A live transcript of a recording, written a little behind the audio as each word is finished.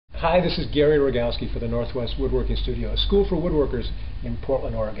Hi, this is Gary Rogalski for the Northwest Woodworking Studio, a school for woodworkers in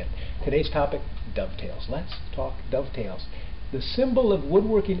Portland, Oregon. Today's topic, dovetails. Let's talk dovetails. The symbol of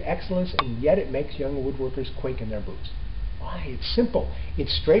woodworking excellence, and yet it makes young woodworkers quake in their boots. Why? It's simple.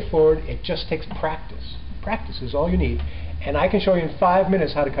 It's straightforward. It just takes practice. Practice is all you need, and I can show you in 5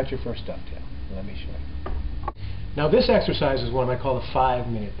 minutes how to cut your first dovetail. Let me show you. Now this exercise is one I call the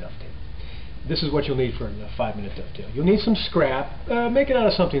 5-minute dovetail. This is what you'll need for the 5-minute dovetail. You'll need some scrap. Make it out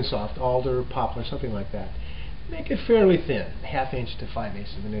of something soft, alder, poplar, something like that. Make it fairly thin, 1/2 inch to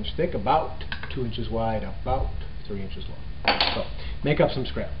 5/8 of an inch thick, about 2 inches wide, about 3 inches long. So make up some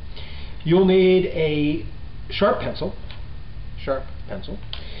scrap. You'll need a sharp pencil.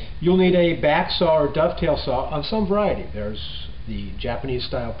 You'll need a back saw or dovetail saw of some variety. There's the Japanese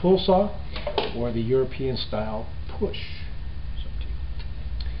style pull saw or the European style push.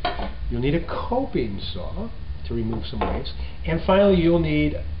 You'll need a coping saw to remove some waste. And finally, you'll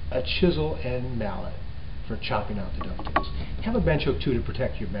need a chisel and mallet for chopping out the dovetails. Have a bench hook too to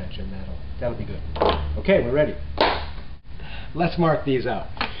protect your bench, and that'll be good. Okay, we're ready. Let's mark these out.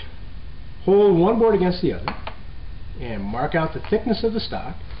 Hold one board against the other and mark out the thickness of the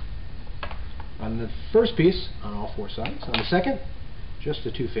stock on the first piece on all 4 sides. On the second, just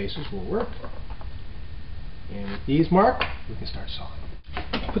the 2 faces will work. And with these marked, we can start sawing.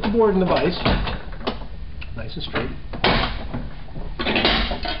 Put the board in the vise, nice and straight,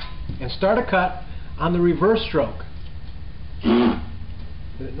 and start a cut on the reverse stroke that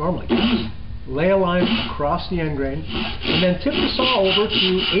it normally does. Lay a line across the end grain, and then tip the saw over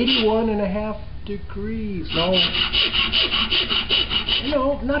to 81.5 degrees.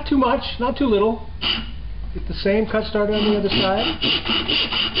 No, not too much, not too little. Get the same cut started on the other side.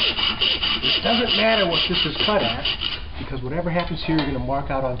 It doesn't matter what this is cut at, because whatever happens here, you're going to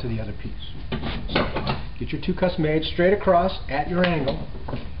mark out onto the other piece. So, get your 2 cuts made straight across at your angle,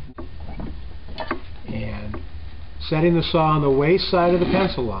 and setting the saw on the waist side of the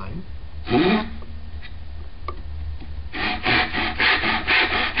pencil line.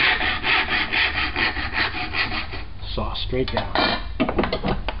 Saw straight down.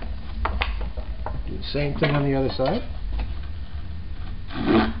 Do the same thing on the other side.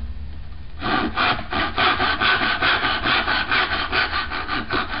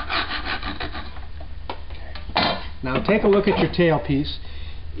 Now take a look at your tail piece.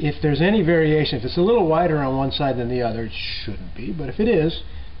 If there's any variation, if it's a little wider on one side than the other, it shouldn't be, but if it is,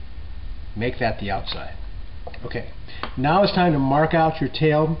 make that the outside. Okay, now it's time to mark out your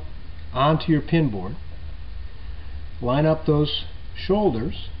tail onto your pin board. Line up those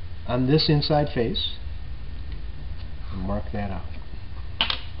shoulders on this inside face and mark that out.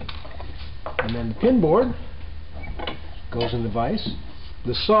 And then the pin board goes in the vise.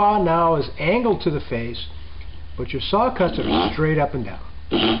 The saw now is angled to the face, but your saw cuts are straight up and down.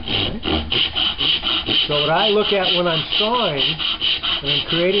 Okay? So what I look at when I'm sawing and I'm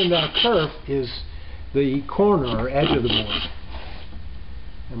creating that curve is the corner or edge of the board.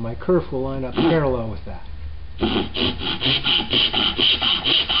 And my kerf will line up parallel with that.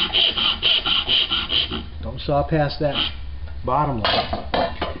 Don't saw past that bottom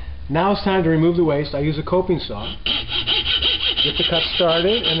line. Now it's time to remove the waste. I use a coping saw. Get the cut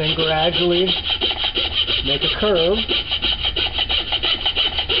started and then gradually make a curve.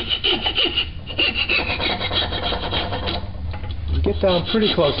 And get down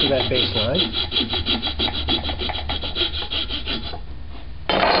pretty close to that baseline.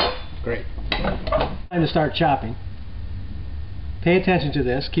 Great. Time to start chopping. Pay attention to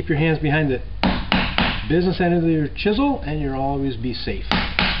this. Keep your hands behind the business end of your chisel and you'll always be safe.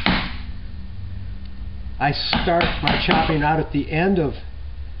 I start my chopping out at the end of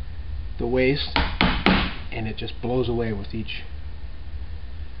the waist, and it just blows away with each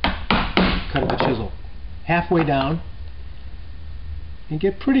cut of the chisel. Halfway down, and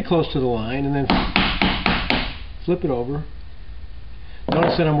get pretty close to the line, and then flip it over.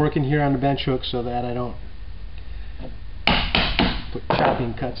 Notice that I'm working here on the bench hook so that I don't put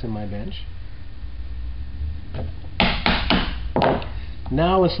chopping cuts in my bench.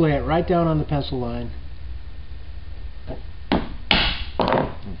 Now let's lay it right down on the pencil line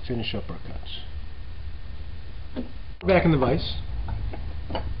and finish up our cuts. Back in the vise.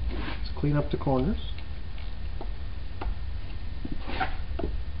 Let's clean up the corners.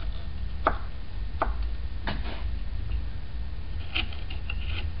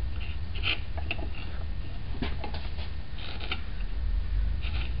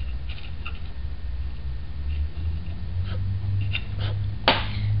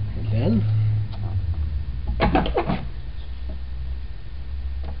 And then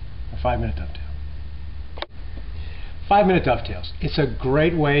a 5-minute dovetail. 5-minute dovetails. It's a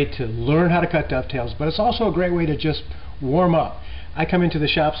great way to learn how to cut dovetails, but it's also a great way to just warm up. I come into the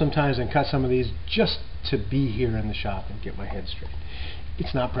shop sometimes and cut some of these just to be here in the shop and get my head straight.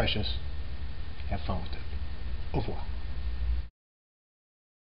 It's not precious. Have fun with it. Au revoir.